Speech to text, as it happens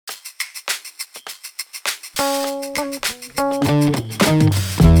Welcome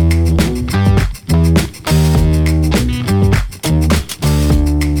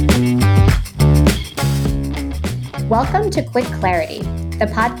to Quick Clarity, the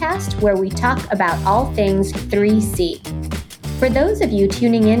podcast where we talk about all things 3C. For those of you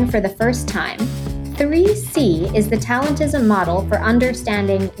tuning in for the first time, 3C is the Talentism model for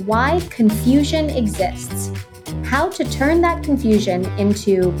understanding why confusion exists, how to turn that confusion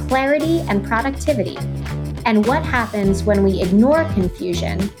into clarity and productivity, and what happens when we ignore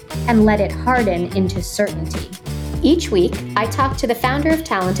confusion and let it harden into certainty. Each week, I talk to the founder of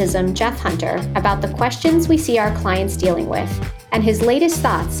Talentism, Jeff Hunter, about the questions we see our clients dealing with and his latest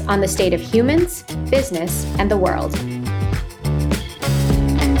thoughts on the state of humans, business, and the world.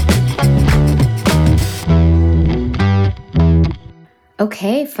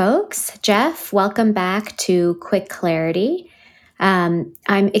 Okay, folks, Jeff, welcome back to Quick Clarity.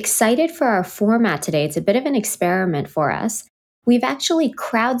 I'm excited for our format today. It's a bit of an experiment for us. We've actually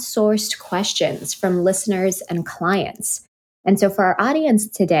crowdsourced questions from listeners and clients. And so for our audience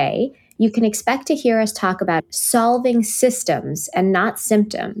today, you can expect to hear us talk about solving systems and not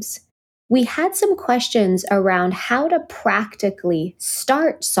symptoms. We had some questions around how to practically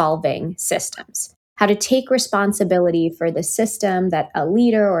start solving systems, how to take responsibility for the system that a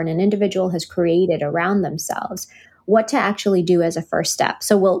leader or an individual has created around themselves, what to actually do as a first step.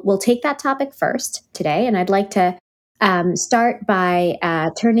 So we'll take that topic first today, and I'd like to start by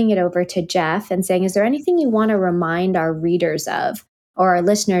turning it over to Jeff and saying, is there anything you want to remind our readers of or our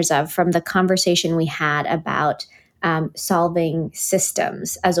listeners of from the conversation we had about solving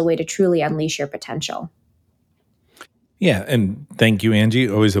systems as a way to truly unleash your potential? Yeah, and thank you, Angie.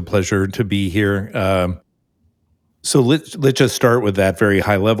 Always a pleasure to be here. So let's just start with that very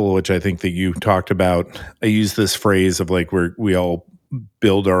high level, which I think that you talked about. I use this phrase of like we all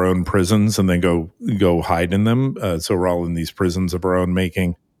build our own prisons and then go hide in them. So we're all in these prisons of our own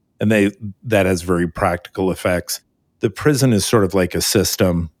making, and that has very practical effects. The prison is sort of like a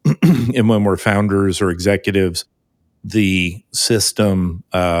system, and when we're founders or executives, the system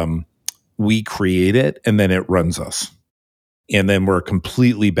we create it, and then it runs us. And then we're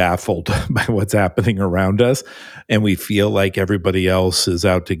completely baffled by what's happening around us. And we feel like everybody else is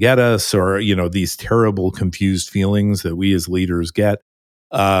out to get us, or, these terrible, confused feelings that we as leaders get.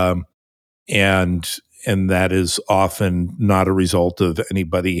 And that is often not a result of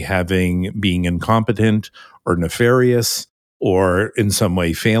anybody being incompetent or nefarious or in some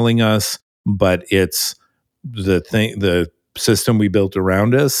way failing us, but it's the system we built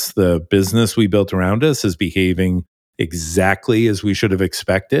around us, the business we built around us is behaving exactly as we should have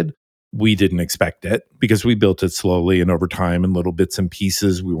expected. We didn't expect it because we built it slowly and over time in little bits and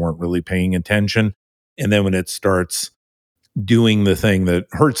pieces. We weren't really paying attention. And then when it starts doing the thing that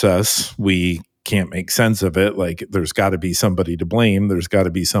hurts us, we can't make sense of it. Like, there's got to be somebody to blame. There's got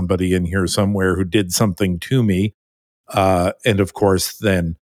to be somebody in here somewhere who did something to me. And of course,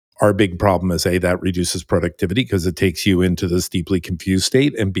 then our big problem is A, that reduces productivity because it takes you into this deeply confused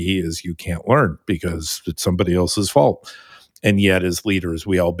state, and B, is you can't learn because it's somebody else's fault. And yet, as leaders,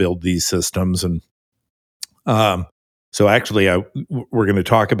 we all build these systems. And so actually, we're going to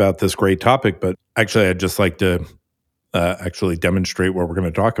talk about this great topic, but actually, I'd just like to actually demonstrate what we're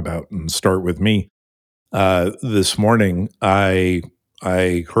going to talk about and start with me. This morning, I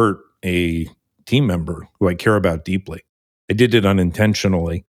hurt a team member who I care about deeply. I did it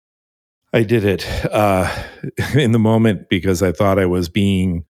unintentionally. I did it in the moment because I thought I was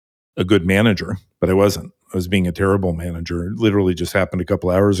being a good manager, but I wasn't. I was being a terrible manager. It literally just happened a couple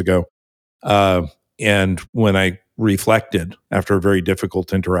hours ago. And when I reflected after a very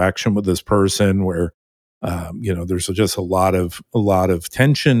difficult interaction with this person where, there's just a lot of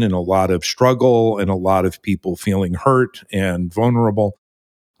tension and a lot of struggle and a lot of people feeling hurt and vulnerable,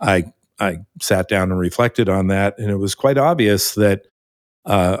 I sat down and reflected on that. And it was quite obvious that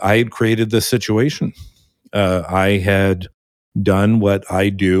I had created this situation. I had done what I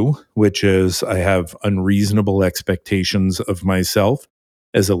do, which is I have unreasonable expectations of myself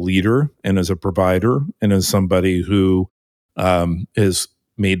as a leader and as a provider and as somebody who has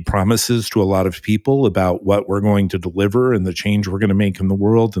made promises to a lot of people about what we're going to deliver and the change we're going to make in the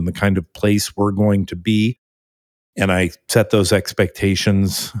world and the kind of place we're going to be. And I set those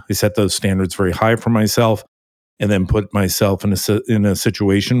expectations, I set those standards very high for myself, and then put myself in a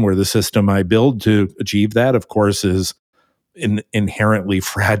situation where the system I build to achieve that, of course, is inherently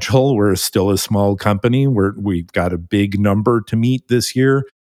fragile. We're still a small company. We've got a big number to meet this year.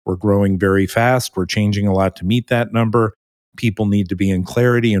 We're growing very fast. We're changing a lot to meet that number. People need to be in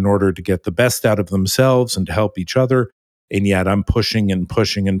clarity in order to get the best out of themselves and to help each other. And yet I'm pushing and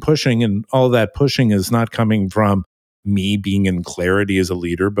pushing and pushing. And all that pushing is not coming from me being in clarity as a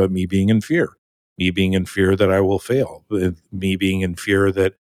leader, but me being in fear, me being in fear that I will fail, me being in fear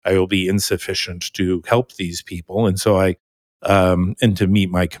that I will be insufficient to help these people. And so and to meet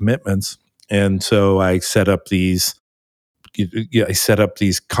my commitments. And so I set up I set up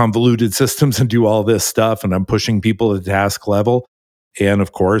these convoluted systems and do all this stuff, and I'm pushing people at the task level. And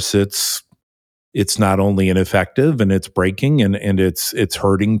of course, it's not only ineffective and it's breaking and it's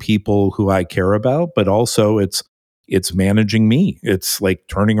hurting people who I care about, but also it's managing me. It's like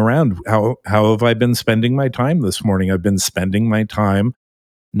turning around. How have I been spending my time this morning? I've been spending my time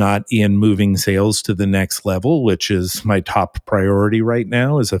not in moving sales to the next level, which is my top priority right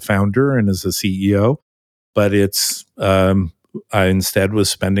now as a founder and as a CEO, but I instead was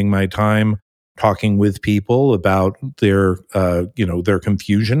spending my time talking with people about their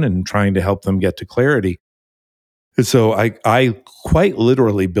confusion and trying to help them get to clarity. And so I quite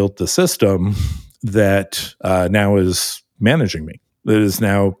literally built the system that now is managing me, that is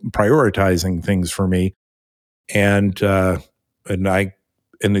now prioritizing things for me, and I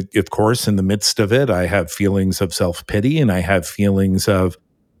and of course in the midst of it, I have feelings of self pity and I have feelings of,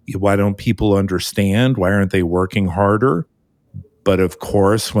 why don't people understand? Why aren't they working harder? But of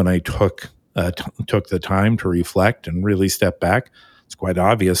course, when I took the time to reflect and really step back, it's quite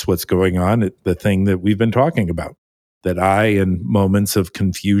obvious what's going on. The thing that we've been talking about, that I, in moments of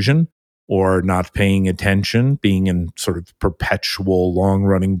confusion or not paying attention, being in sort of perpetual long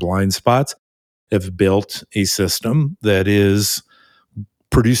running blind spots, have built a system that is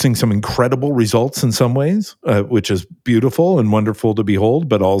producing some incredible results in some ways, which is beautiful and wonderful to behold,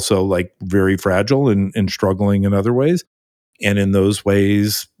 but also like very fragile and struggling in other ways. And in those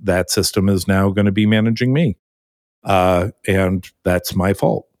ways, that system is now going to be managing me. And that's my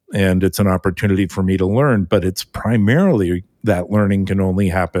fault. And it's an opportunity for me to learn, but it's primarily that learning can only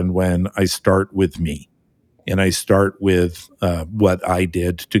happen when I start with me. And I start with what I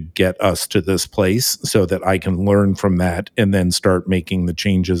did to get us to this place so that I can learn from that and then start making the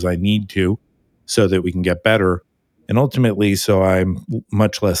changes I need to so that we can get better. And ultimately, so I'm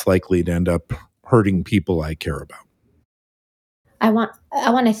much less likely to end up hurting people I care about. I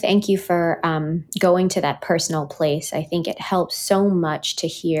want to thank you for going to that personal place. I think it helps so much to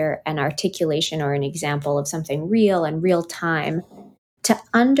hear an articulation or an example of something real and real time to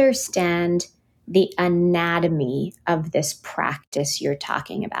understand the anatomy of this practice you're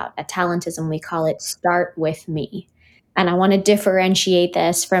talking about. At Talentism, we call it start with me. And I want to differentiate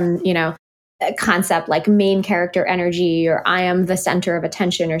this from, a concept like main character energy or I am the center of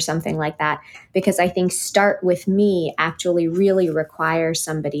attention or something like that, because I think start with me actually really requires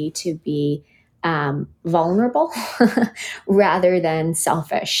somebody to be vulnerable rather than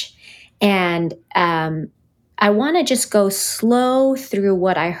selfish. And I want to just go slow through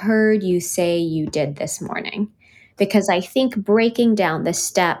what I heard you say you did this morning, because I think breaking down the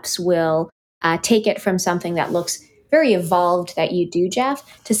steps will take it from something that looks very evolved that you do,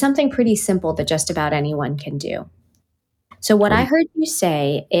 Jeff, to something pretty simple that just about anyone can do. So, what I Great. heard you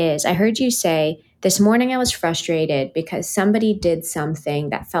say is, I heard you say, this morning I was frustrated because somebody did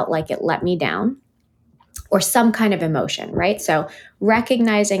something that felt like it let me down or some kind of emotion, right? So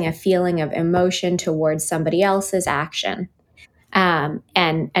recognizing a feeling of emotion towards somebody else's action. And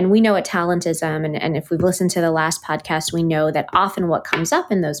we know at Talentism, and if we've listened to the last podcast, we know that often what comes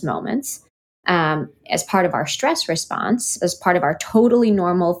up in those moments as part of our stress response, as part of our totally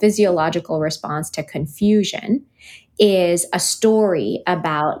normal physiological response to confusion, is a story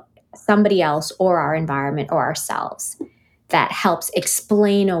about somebody else or our environment or ourselves that helps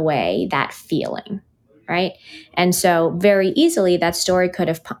explain away that feeling, right? And so, very easily, that story could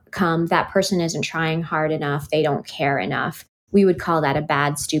have come that person isn't trying hard enough, they don't care enough. We would call that a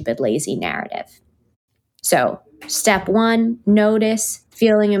bad, stupid, lazy narrative. So, step one, notice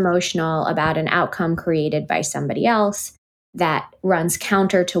feeling emotional about an outcome created by somebody else that runs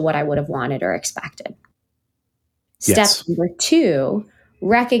counter to what I would have wanted or expected. Step Yes. number two,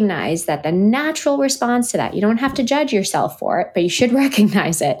 recognize that the natural response to that, you don't have to judge yourself for it, but you should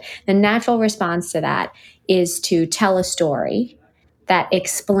recognize it. The natural response to that is to tell a story that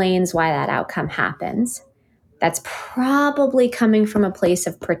explains why that outcome happens. That's probably coming from a place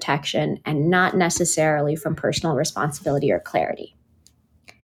of protection and not necessarily from personal responsibility or clarity.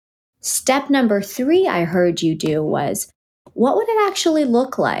 Step number three, I heard you do was, what would it actually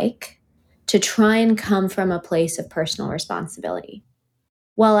look like to try and come from a place of personal responsibility?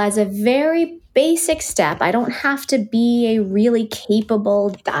 Well, as a very basic step, I don't have to be a really capable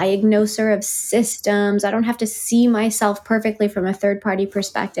diagnoser of systems. I don't have to see myself perfectly from a third party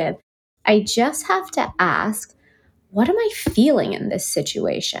perspective. I just have to ask, what am I feeling in this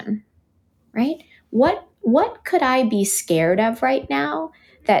situation? Right? what could I be scared of right now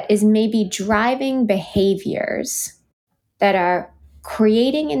that is maybe driving behaviors that are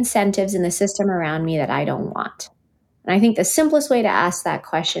creating incentives in the system around me that I don't want? And I think the simplest way to ask that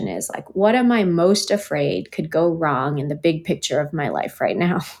question is like, what am I most afraid could go wrong in the big picture of my life right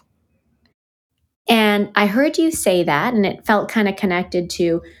now? And I heard you say that, and it felt kind of connected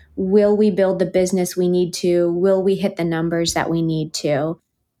to, will we build the business we need to? Will we hit the numbers that we need to?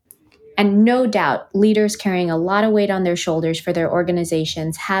 And no doubt, leaders carrying a lot of weight on their shoulders for their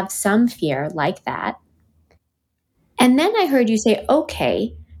organizations have some fear like that. And then I heard you say,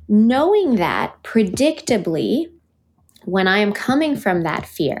 okay, knowing that predictably, when I am coming from that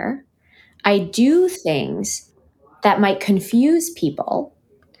fear, I do things that might confuse people.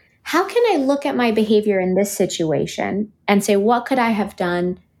 How can I look at my behavior in this situation and say, what could I have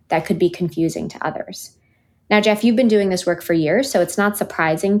done that could be confusing to others? Now, Jeff, you've been doing this work for years, so it's not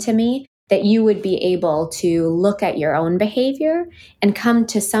surprising to me that you would be able to look at your own behavior and come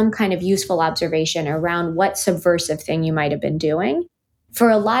to some kind of useful observation around what subversive thing you might have been doing. For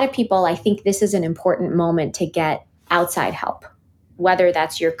a lot of people, I think this is an important moment to get outside help, whether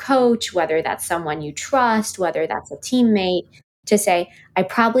that's your coach, whether that's someone you trust, whether that's a teammate, to say, I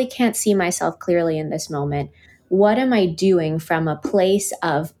probably can't see myself clearly in this moment. What am I doing from a place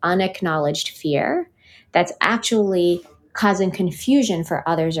of unacknowledged fear that's actually causing confusion for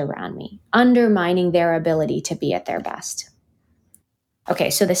others around me, undermining their ability to be at their best? Okay,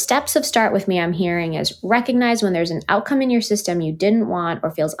 so the steps of start with me I'm hearing is recognize when there's an outcome in your system you didn't want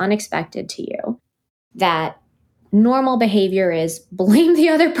or feels unexpected to you. That normal behavior is blame the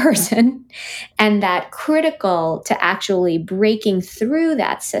other person, and that critical to actually breaking through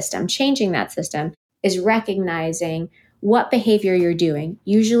that system, changing that system, is recognizing what behavior you're doing,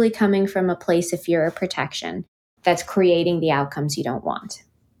 usually coming from a place of fear or protection, that's creating the outcomes you don't want.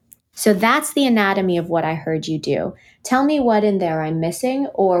 So that's the anatomy of what I heard you do. Tell me what in there I'm missing,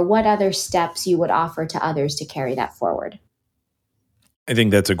 or what other steps you would offer to others to carry that forward. I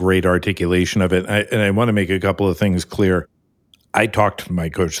think that's a great articulation of it. And I want to make a couple of things clear. I talked to my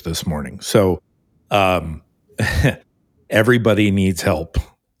coach this morning. So um, everybody needs help.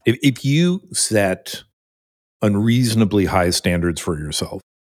 If you set unreasonably high standards for yourself,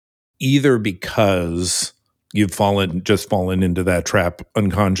 either because you've just fallen into that trap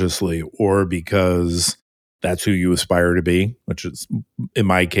unconsciously, or because that's who you aspire to be, which is in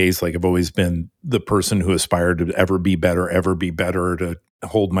my case, like I've always been the person who aspired to ever be better, to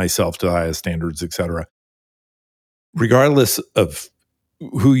hold myself to the highest standards, etc. Regardless of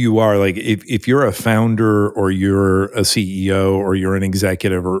who you are, like if you're a founder or you're a CEO or you're an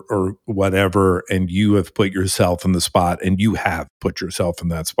executive or whatever, and you have put yourself in the spot, and you have put yourself in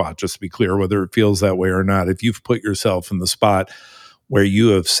that spot, just to be clear, whether it feels that way or not, if you've put yourself in the spot where you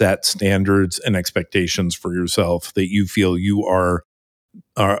have set standards and expectations for yourself that you feel you are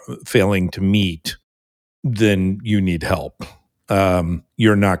failing to meet, then you need help.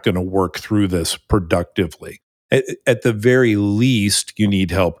 You're not going to work through this productively. At the very least, you need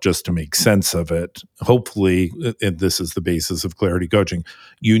help just to make sense of it. Hopefully, and this is the basis of clarity coaching,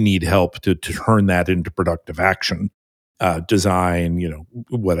 you need help to turn that into productive action, design,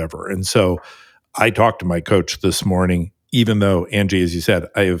 whatever. And so I talked to my coach this morning, even though, Angie, as you said,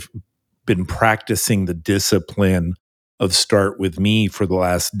 I have been practicing the discipline of Start With Me for the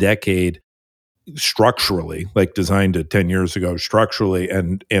last decade, structurally, like designed it 10 years ago structurally,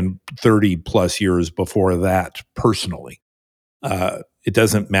 and 30 plus years before that personally. It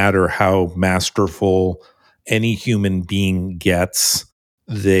doesn't matter how masterful any human being gets,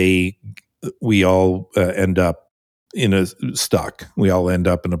 we all end up stuck. We all end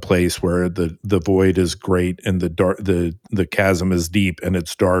up in a place where the void is great and the chasm is deep and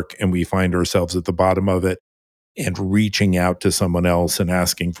it's dark, and we find ourselves at the bottom of it, and reaching out to someone else and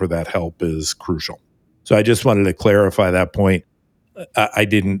asking for that help is crucial. So I just wanted to clarify that point. I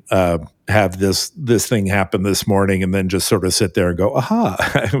didn't have this thing happen this morning and then just sort of sit there and go, aha.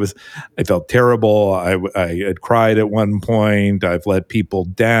 I felt terrible. I had cried at one point. I've let people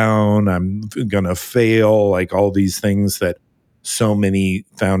down. I'm going to fail. Like all these things that so many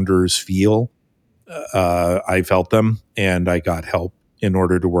founders feel. I felt them, and I got help in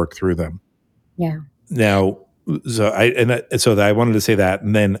order to work through them. Yeah. Now, so I wanted to say that,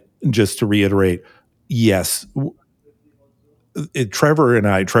 and then just to reiterate, yes,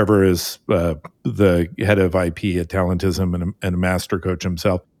 Trevor is the head of IP at Talentism and a master coach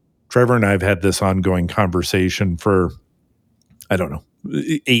himself. Trevor and I have had this ongoing conversation for, I don't know,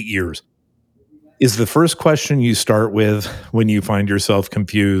 8 years. Is the first question you start with when you find yourself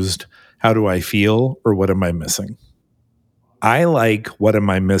confused, how do I feel, or what am I missing? I like what am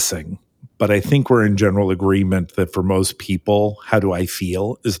I missing but I think we're in general agreement that for most people, how do I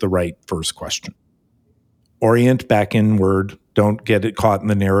feel is the right first question. Orient back inward. Don't get it caught in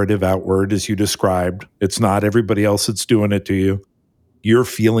the narrative outward as you described. It's not everybody else that's doing it to you. You're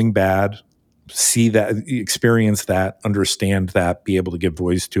feeling bad. See that, experience that, understand that, be able to give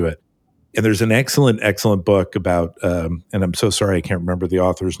voice to it. And there's an excellent book about, and I'm so sorry I can't remember the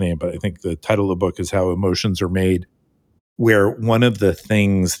author's name, but I think the title of the book is How Emotions Are Made, where one of the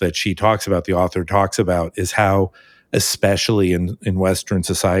things that she talks about, the author talks about, is how, especially in Western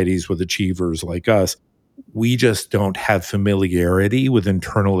societies with achievers like us, we just don't have familiarity with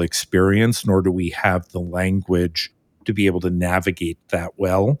internal experience, nor do we have the language to be able to navigate that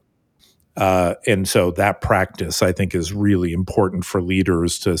well. And so that practice, I think, is really important for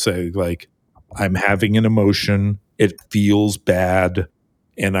leaders to say, like, I'm having an emotion, it feels bad,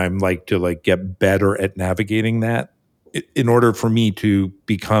 and I'm like to like get better at navigating that in order for me to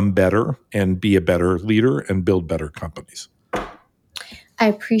become better and be a better leader and build better companies. I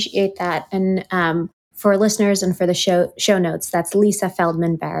appreciate that. And for listeners and for the show notes, that's Lisa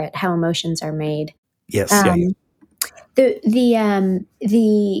Feldman Barrett, How Emotions Are Made. Yes. The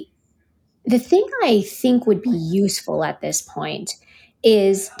thing I think would be useful at this point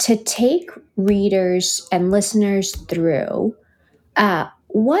is to take readers and listeners through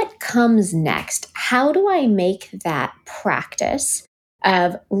what comes next. How do I make that practice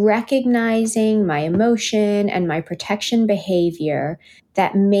of recognizing my emotion and my protection behavior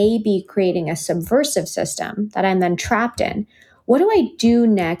that may be creating a subversive system that I'm then trapped in? What do I do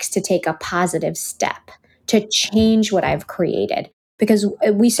next to take a positive step to change what I've created? Because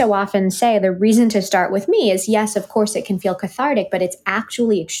we so often say the reason to start with me is, yes, of course, it can feel cathartic, but it's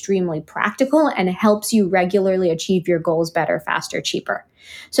actually extremely practical and helps you regularly achieve your goals better, faster, cheaper.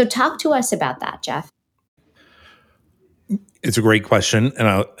 So talk to us about that, Jeff. It's a great question, and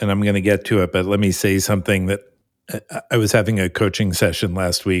I'm going to get to it, but let me say something that I was having a coaching session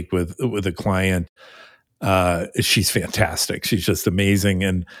last week with a client. She's fantastic. She's just amazing,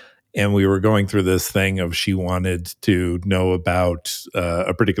 and we were going through this thing of she wanted to know about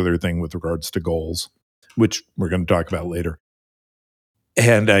a particular thing with regards to goals, which we're going to talk about later.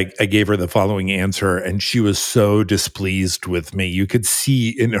 And I gave her the following answer, and she was so displeased with me. You could see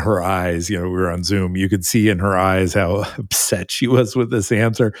in her eyes, we were on Zoom, you could see in her eyes how upset she was with this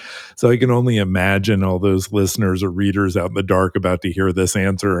answer. So I can only imagine all those listeners or readers out in the dark about to hear this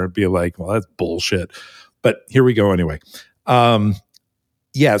answer and be like, well, that's bullshit. But here we go anyway. So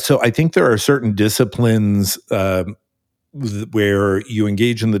I think there are certain disciplines where you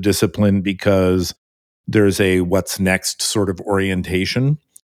engage in the discipline because there's a what's next sort of orientation.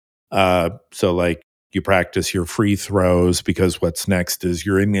 So like you practice your free throws because what's next is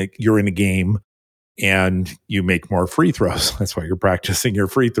you're in a game and you make more free throws. That's why you're practicing your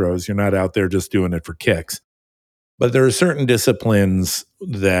free throws. You're not out there just doing it for kicks. But there are certain disciplines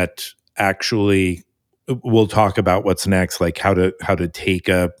that actually we'll talk about what's next, like how to take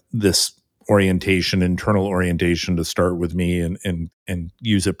this orientation, internal orientation, to start with me and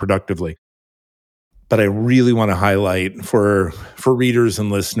use it productively. But I really want to highlight for readers and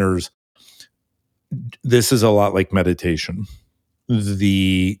listeners, this is a lot like meditation.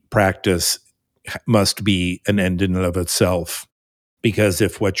 The practice must be an end in and of itself, because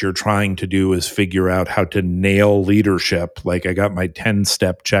if what you're trying to do is figure out how to nail leadership, like I got my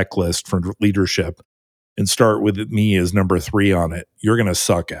 10-step checklist for leadership and start with me as number 3 on it, you're going to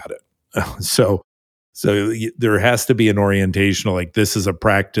suck at it. So there has to be an orientation, like this is a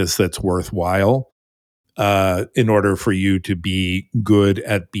practice that's worthwhile in order for you to be good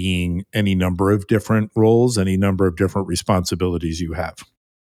at being any number of different roles, any number of different responsibilities you have.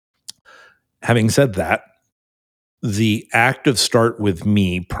 Having said that, the act of start with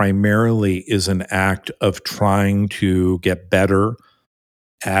me primarily is an act of trying to get better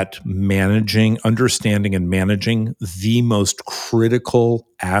at understanding and managing the most critical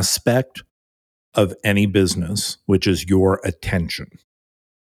aspect of any business, which is your attention.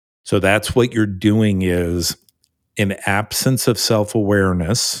 So that's what you're doing is, in absence of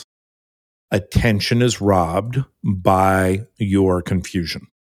self-awareness, attention is robbed by your confusion.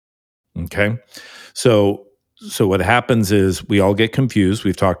 Okay? So what happens is we all get confused.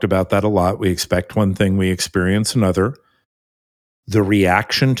 We've talked about that a lot. We expect one thing, we experience another. The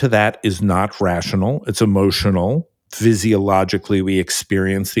reaction to that is not rational. It's emotional. Physiologically, we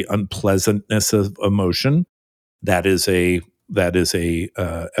experience the unpleasantness of emotion. That is a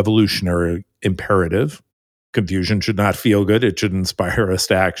evolutionary imperative. Confusion should not feel good. It should inspire us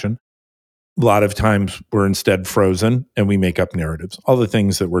to action. A lot of times we're instead frozen and we make up narratives. All the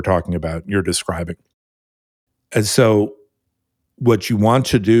things that we're talking about, you're describing. And so what you want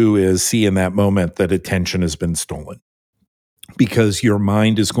to do is see in that moment that attention has been stolen, because your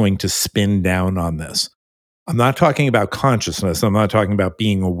mind is going to spin down on this. I'm not talking about consciousness. I'm not talking about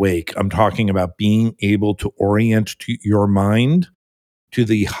being awake. I'm talking about being able to orient to your mind to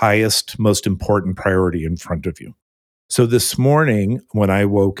the highest, most important priority in front of you. So this morning, when I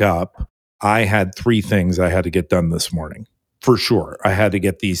woke up, I had 3 things I had to get done this morning. For sure, I had to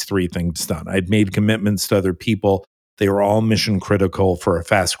get these 3 things done. I'd made commitments to other people. They were all mission critical for a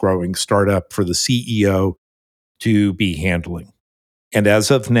fast growing startup for the CEO to be handling. And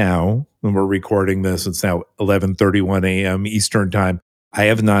as of now, when we're recording this, it's now 11:31 a.m. Eastern time. I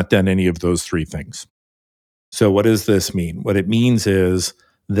have not done any of those 3 things. So what does this mean? What it means is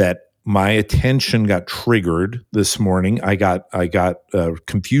that my attention got triggered this morning. I got a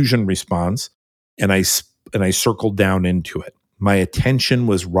confusion response, and I circled down into it. My attention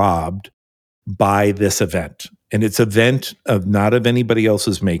was robbed by this event. And it's an event of not of anybody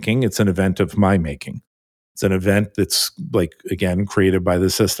else's making. It's an event of my making. It's an event that's, like, again, created by the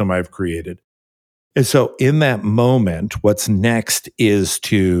system I've created. And so in that moment, what's next is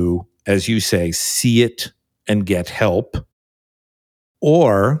to, as you say, see it and get help,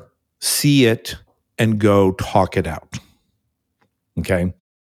 or see it and go talk it out. Okay.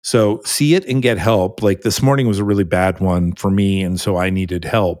 So see it and get help. Like this morning was a really bad one for me, and so I needed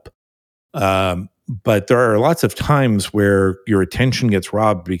help. But there are lots of times where your attention gets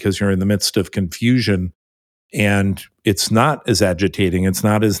robbed because you're in the midst of confusion, and it's not as agitating, it's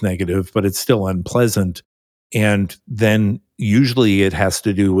not as negative, but it's still unpleasant. And then usually it has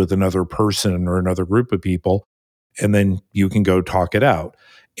to do with another person or another group of people, and then you can go talk it out.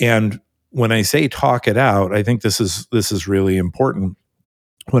 And when I say talk it out, I think this is really important.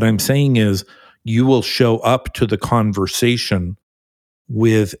 What I'm saying is you will show up to the conversation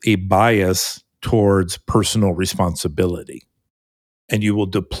with a bias towards personal responsibility. And you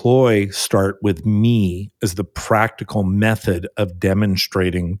will start with me as the practical method of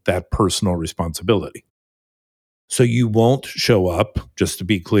demonstrating that personal responsibility. So you won't show up, just to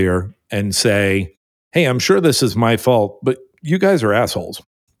be clear, and say, hey, I'm sure this is my fault, but you guys are assholes.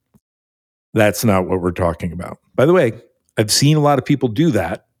 That's not what we're talking about. By the way, I've seen a lot of people do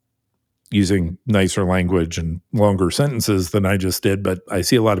that using nicer language and longer sentences than I just did, but I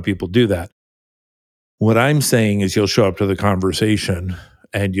see a lot of people do that. What I'm saying is you'll show up to the conversation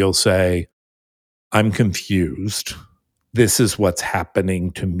and you'll say, I'm confused. This is what's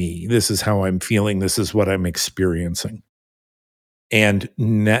happening to me. This is how I'm feeling. This is what I'm experiencing. And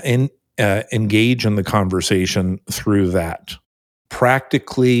engage in the conversation through that.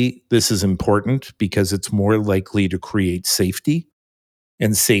 Practically, this is important because it's more likely to create safety,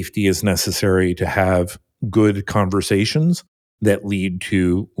 and safety is necessary to have good conversations that lead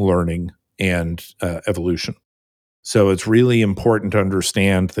to learning and evolution. So it's really important to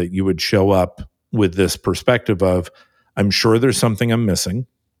understand that you would show up with this perspective of, I'm sure there's something I'm missing.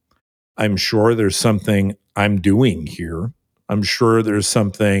 I'm sure there's something I'm doing here. I'm sure there's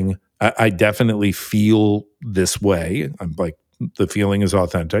something I definitely feel this way. I'm like, the feeling is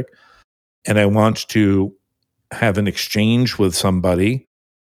authentic. And I want to have an exchange with somebody,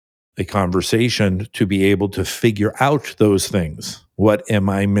 a conversation, to be able to figure out those things. What am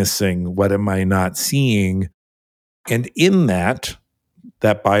I missing? What am I not seeing? And in that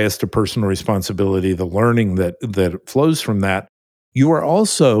bias to personal responsibility, the learning that flows from that, you are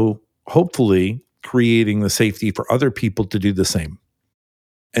also hopefully creating the safety for other people to do the same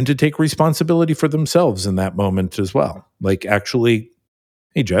and to take responsibility for themselves in that moment as well. Like, actually,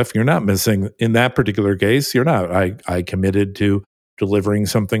 hey, Jeff, you're not missing in that particular case. You're not. I committed to delivering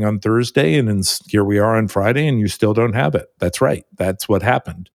something on Thursday, and here we are on Friday, and you still don't have it. That's right. That's what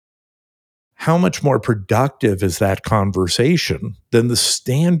happened. How much more productive is that conversation than the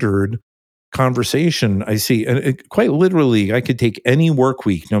standard conversation I see? And quite literally, I could take any work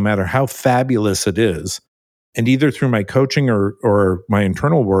week, no matter how fabulous it is, and either through my coaching or my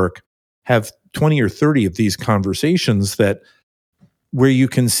internal work, have 20 or 30 of these conversations where you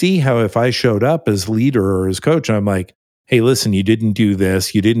can see how, if I showed up as leader or as coach, I'm like, hey, listen, you didn't do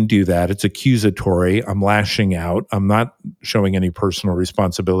this, you didn't do that. It's accusatory. I'm lashing out. I'm not showing any personal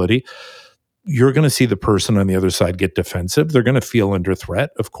responsibility. You're going to see the person on the other side get defensive. They're going to feel under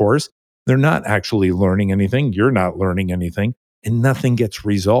threat, of course. They're not actually learning anything. You're not learning anything, and nothing gets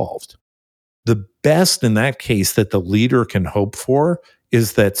resolved. The best in that case that the leader can hope for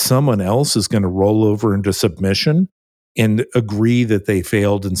is that someone else is going to roll over into submission and agree that they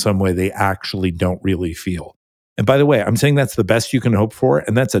failed in some way they actually don't really feel. And by the way, I'm saying that's the best you can hope for,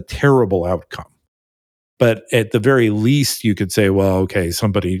 and that's a terrible outcome. But at the very least, you could say, well, okay,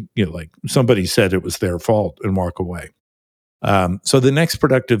 somebody said it was their fault, and walk away. So the next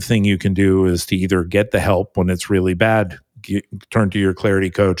productive thing you can do is to either get the help when it's really bad, turn to your clarity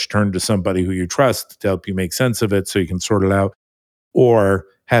coach, turn to somebody who you trust to help you make sense of it so you can sort it out, or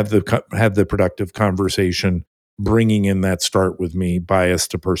have the productive conversation, bringing in that start with me bias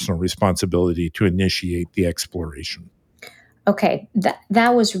to personal responsibility to initiate the exploration. Okay,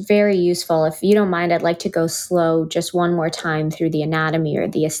 that was very useful. If you don't mind, I'd like to go slow just one more time through the anatomy or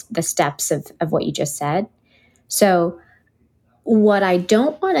the steps of what you just said. So, what I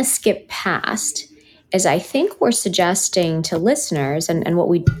don't want to skip past is I think we're suggesting to listeners, and what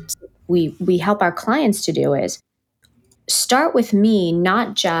we help our clients to do is start with me,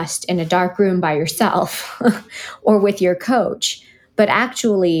 not just in a dark room by yourself or with your coach, but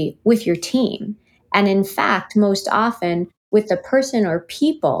actually with your team. And in fact, most often with the person or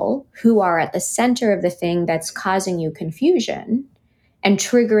people who are at the center of the thing that's causing you confusion and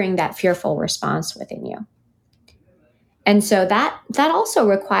triggering that fearful response within you. And so that also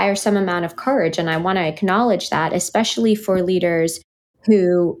requires some amount of courage, and I want to acknowledge that, especially for leaders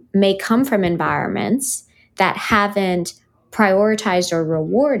who may come from environments that haven't prioritized or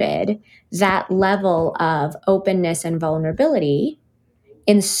rewarded that level of openness and vulnerability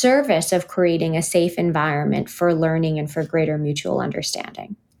in service of creating a safe environment for learning and for greater mutual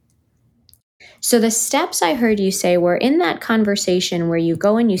understanding. So, the steps I heard you say were in that conversation where you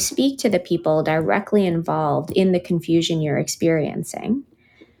go and you speak to the people directly involved in the confusion you're experiencing,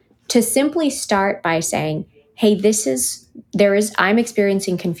 to simply start by saying, hey, I'm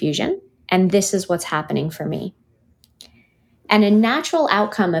experiencing confusion, and this is what's happening for me. And a natural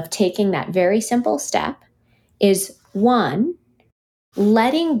outcome of taking that very simple step is one,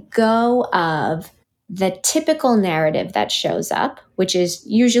 letting go of the typical narrative that shows up, which is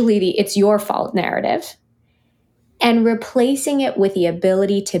usually the it's your fault narrative, and replacing it with the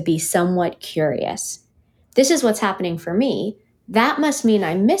ability to be somewhat curious. This is what's happening for me. That must mean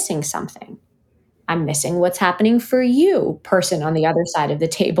I'm missing something. I'm missing what's happening for you, person on the other side of the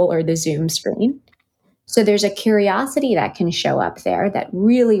table or the Zoom screen. So there's a curiosity that can show up there that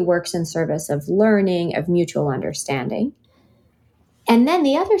really works in service of learning, of mutual understanding. And then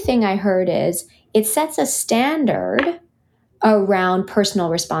the other thing I heard is it sets a standard around personal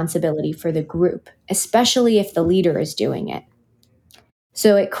responsibility for the group, especially if the leader is doing it.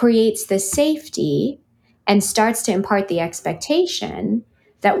 So it creates the safety and starts to impart the expectation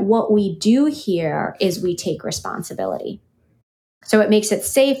that what we do here is we take responsibility. So it makes it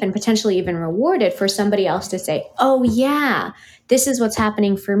safe and potentially even rewarded for somebody else to say, oh, yeah, this is what's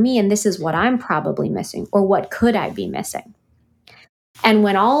happening for me, and this is what I'm probably missing, or what could I be missing? And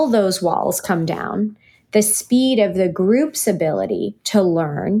when all those walls come down, the speed of the group's ability to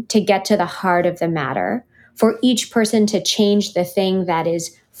learn, to get to the heart of the matter, for each person to change the thing that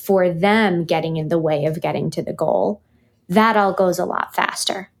is for them getting in the way of getting to the goal, that all goes a lot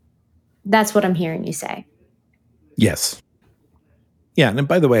faster. That's what I'm hearing you say. Yes. Yeah. And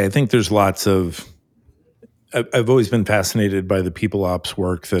by the way, I think there's I've always been fascinated by the people ops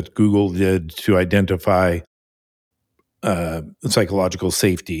work that Google did to identify psychological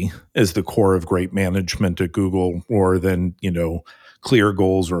safety as the core of great management at Google, more than, clear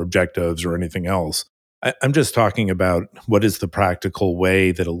goals or objectives or anything else. I'm just talking about what is the practical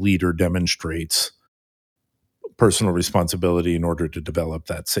way that a leader demonstrates personal responsibility in order to develop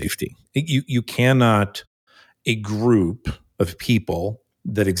that safety. You cannot, a group of people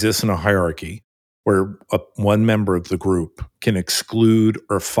that exists in a hierarchy where one member of the group can exclude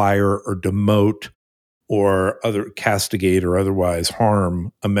or fire or demote or castigate or otherwise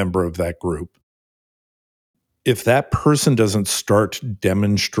harm a member of that group. If that person doesn't start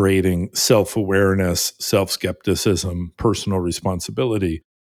demonstrating self-awareness, self-skepticism, personal responsibility,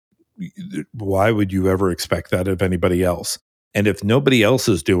 why would you ever expect that of anybody else? And if nobody else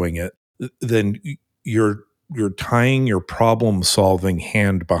is doing it, then you're tying your problem-solving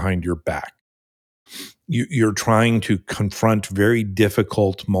hand behind your back. You're trying to confront very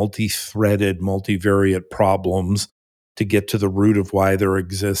difficult, multi-threaded, multivariate problems to get to the root of why they're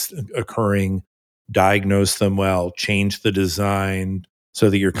occurring, diagnose them well, change the design so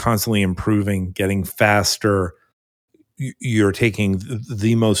that you're constantly improving, getting faster. You're taking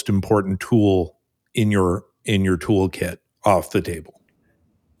the most important tool in your toolkit off the table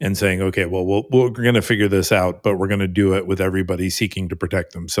and saying, okay, well, we're going to figure this out, but we're going to do it with everybody seeking to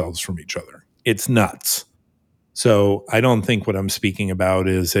protect themselves from each other. It's nuts. So I don't think what I'm speaking about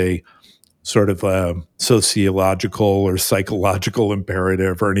is a sort of a sociological or psychological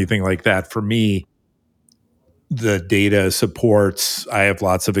imperative or anything like that. For me, the data supports, I have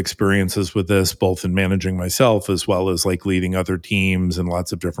lots of experiences with this, both in managing myself as well as like leading other teams in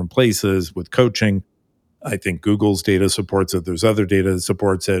lots of different places with coaching. I think Google's data supports it. There's other data that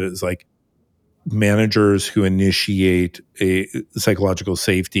supports it. It's like managers who initiate a psychological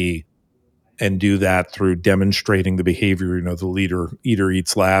safety and do that through demonstrating the behavior, the eater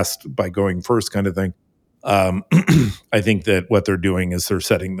eats last by going first kind of thing. I think that what they're doing is they're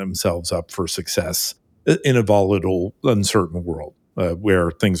setting themselves up for success in a volatile, uncertain world where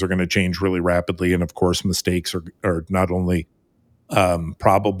things are going to change really rapidly. And of course, mistakes are not only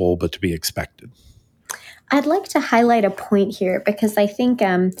probable, but to be expected. I'd like to highlight a point here because I think,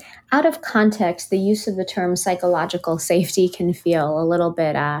 out of context, the use of the term psychological safety can feel a little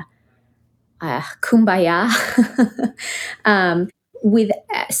bit kumbaya. um, with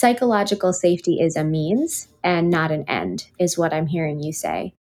psychological safety is a means and not an end, is what I'm hearing you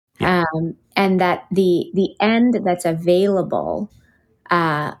say. Yeah. And that the end that's available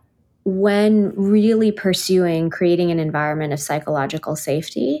uh, when really pursuing creating an environment of psychological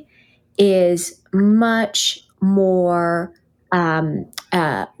safety is much more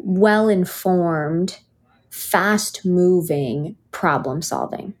well informed, fast moving problem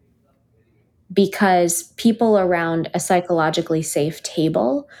solving. Because people around a psychologically safe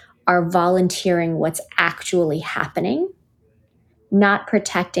table are volunteering what's actually happening, not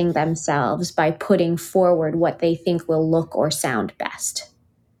protecting themselves by putting forward what they think will look or sound best.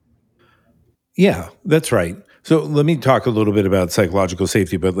 Yeah, that's right. So let me talk a little bit about psychological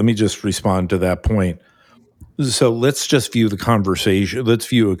safety, but let me just respond to that point. So let's just view the conversation. Let's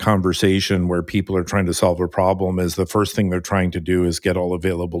view a conversation where people are trying to solve a problem as the first thing they're trying to do is get all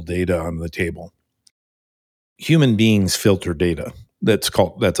available data on the table. Human beings filter data. That's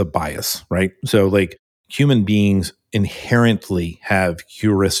a bias, right? So like human beings inherently have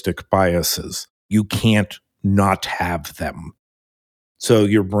heuristic biases. You can't not have them. So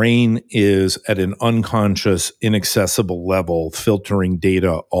your brain is at an unconscious, inaccessible level, filtering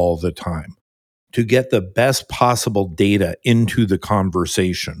data all the time. To get the best possible data into the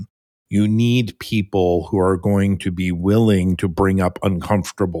conversation, you need people who are going to be willing to bring up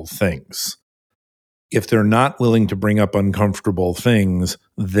uncomfortable things. If they're not willing to bring up uncomfortable things,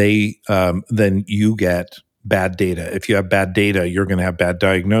 then you get bad data. If you have bad data, you're going to have bad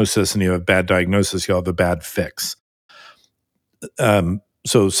diagnosis, and you have bad diagnosis, you'll have a bad fix.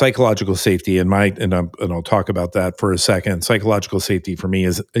 So psychological safety and I'll talk about that for a second. Psychological safety for me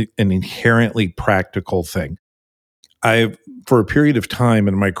is an inherently practical thing. For a period of time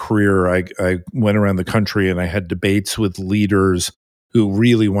in my career, I went around the country and I had debates with leaders who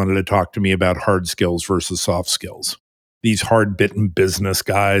really wanted to talk to me about hard skills versus soft skills. These hard bitten business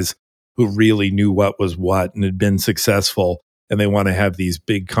guys who really knew what was what and had been successful, and they want to have these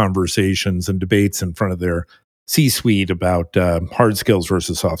big conversations and debates in front of their C-suite about hard skills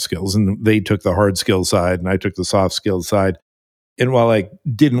versus soft skills. And they took the hard skill side and I took the soft skills side. And while I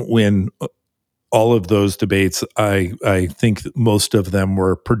didn't win all of those debates, I think that most of them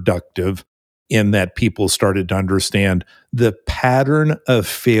were productive in that people started to understand the pattern of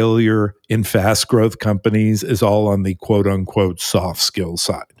failure in fast growth companies is all on the quote unquote soft skill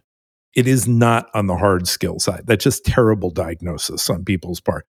side. It is not on the hard skill side. That's just terrible diagnosis on people's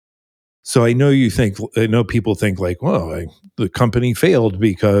part. So I know people think like, well, the company failed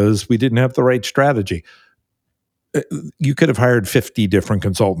because we didn't have the right strategy. You could have hired 50 different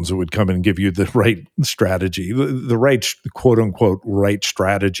consultants who would come and give you the right strategy. The right, quote unquote, right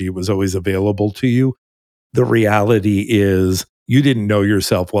strategy was always available to you. The reality is you didn't know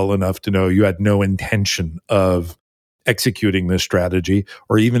yourself well enough to know you had no intention of executing this strategy.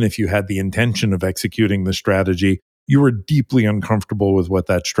 Or even if you had the intention of executing the strategy, you were deeply uncomfortable with what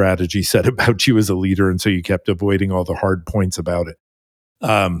that strategy said about you as a leader. And so you kept avoiding all the hard points about it.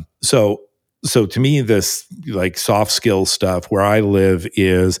 So to me, this like soft skill stuff where I live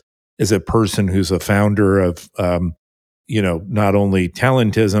is a person who's a founder of, not only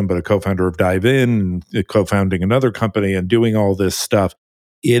Talentism, but a co-founder of Dive In, co-founding another company and doing all this stuff.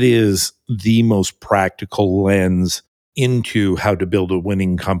 It is the most practical lens into how to build a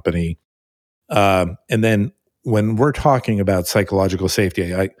winning company. And then when we're talking about psychological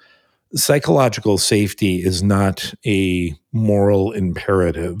safety, psychological safety is not a moral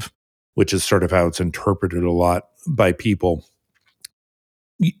imperative, which is sort of how it's interpreted a lot by people.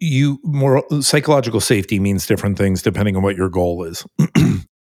 Psychological safety means different things depending on what your goal is.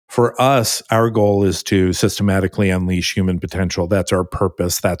 For us, our goal is to systematically unleash human potential. That's our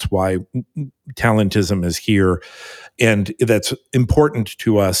purpose. That's why Talentism is here. And that's important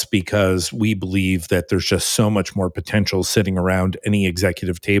to us because we believe that there's just so much more potential sitting around any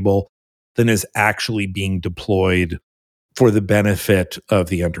executive table than is actually being deployed for the benefit of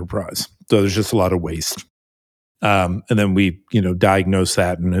the enterprise. So there's just a lot of waste. And then we, diagnose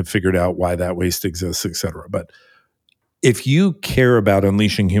that and have figured out why that waste exists, et cetera. But if you care about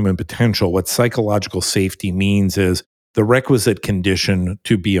unleashing human potential, what psychological safety means is the requisite condition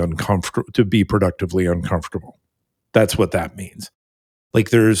to be uncomfortable, to be productively uncomfortable. That's what that means.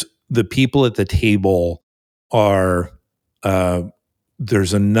 Like there's the people at the table are,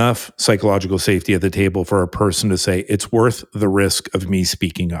 there's enough psychological safety at the table for a person to say, it's worth the risk of me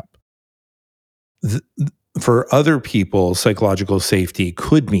speaking up. For other people, psychological safety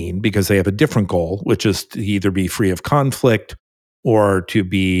could mean, because they have a different goal, which is to either be free of conflict or to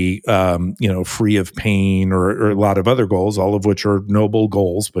be, free of pain or a lot of other goals, all of which are noble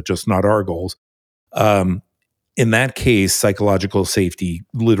goals, but just not our goals. In that case, psychological safety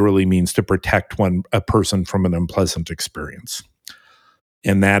literally means to protect a person from an unpleasant experience.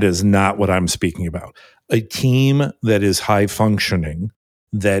 And that is not what I'm speaking about. A team that is high functioning,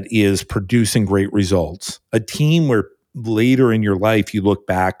 that is producing great results, a team where later in your life you look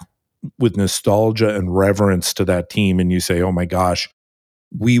back with nostalgia and reverence to that team and you say, oh my gosh,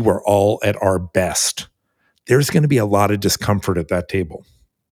 we were all at our best. There's going to be a lot of discomfort at that table.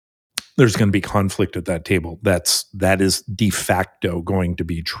 There's going to be conflict at that table. That is de facto going to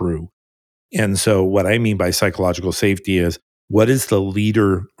be true. And so what I mean by psychological safety is, what is the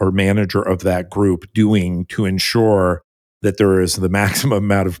leader or manager of that group doing to ensure that there is the maximum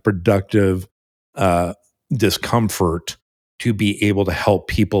amount of productive discomfort to be able to help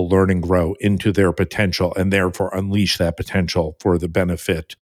people learn and grow into their potential and therefore unleash that potential for the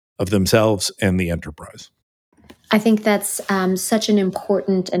benefit of themselves and the enterprise? I think that's such an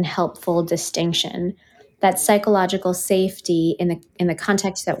important and helpful distinction. That psychological safety in the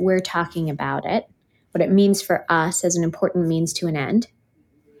context that we're talking about it, what it means for us as an important means to an end,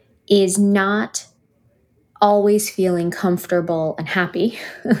 is not always feeling comfortable and happy.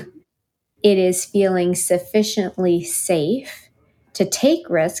 It is feeling sufficiently safe to take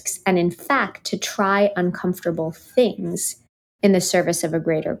risks and, in fact, to try uncomfortable things in the service of a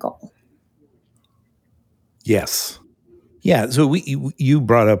greater goal. Yes. Yeah. So you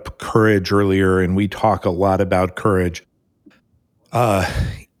brought up courage earlier, and we talk a lot about courage.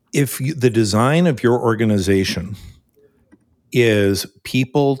 The design of your organization is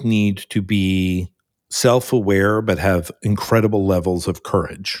people need to be self-aware but have incredible levels of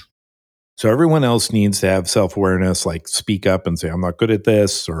courage. So everyone else needs to have self-awareness, like speak up and say, I'm not good at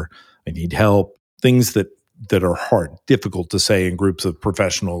this, or I need help. Things that are hard, difficult to say in groups of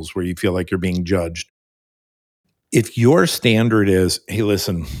professionals where you feel like you're being judged. If your standard is, hey,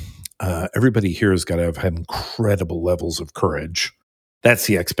 listen, everybody here has got to have incredible levels of courage. That's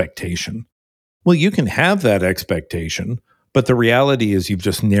the expectation. Well, you can have that expectation, but the reality is you've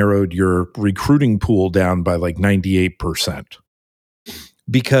just narrowed your recruiting pool down by like 98%.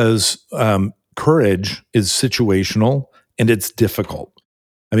 Because courage is situational and it's difficult.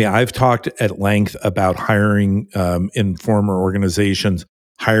 I mean, I've talked at length about hiring in former organizations,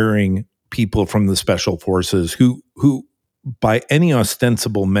 hiring people from the special forces who by any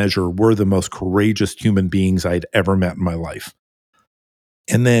ostensible measure were the most courageous human beings I'd ever met in my life.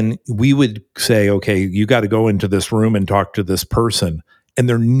 And then we would say, okay, you got to go into this room and talk to this person, and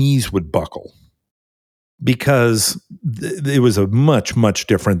their knees would buckle. Because it was a much, much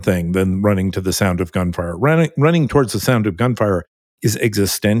different thing than running to the sound of gunfire. Running towards the sound of gunfire is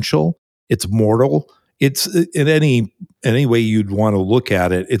existential. It's mortal. It's in any way you'd want to look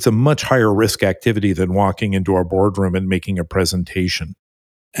at it. It's a much higher risk activity than walking into a boardroom and making a presentation.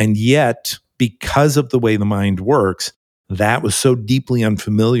 And yet, because of the way the mind works, that was so deeply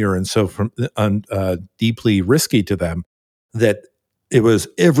unfamiliar and so deeply risky to them that it was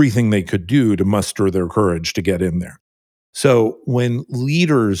everything they could do to muster their courage to get in there. So when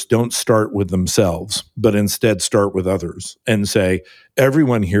leaders don't start with themselves, but instead start with others and say,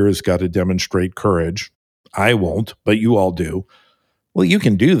 everyone here has got to demonstrate courage. I won't, but you all do. Well, you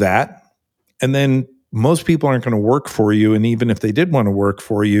can do that. And then most people aren't going to work for you. And even if they did want to work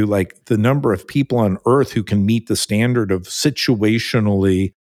for you, like the number of people on earth who can meet the standard of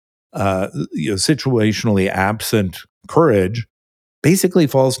situationally absent courage basically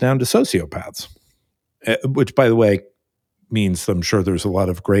falls down to sociopaths, which, by the way, means I'm sure there's a lot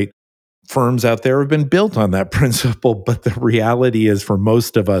of great firms out there have been built on that principle. But the reality is, for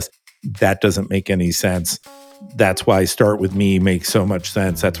most of us, that doesn't make any sense. That's why Start With Me makes so much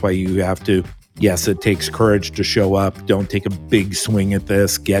sense. That's why you have to, yes, it takes courage to show up. Don't take a big swing at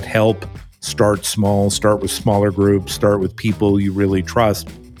this. Get help. Start small. Start with smaller groups. Start with people you really trust.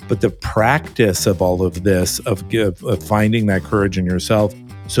 But the practice of all of this, of finding that courage in yourself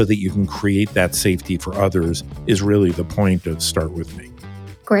so that you can create that safety for others, is really the point of Start With Me.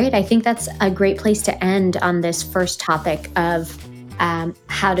 Great. I think that's a great place to end on this first topic of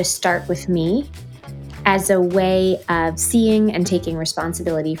how to start with me as a way of seeing and taking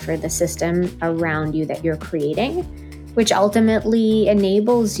responsibility for the system around you that you're creating, which ultimately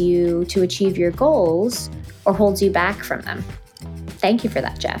enables you to achieve your goals or holds you back from them. Thank you for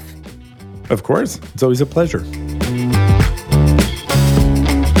that, Jeff. Of course, it's always a pleasure.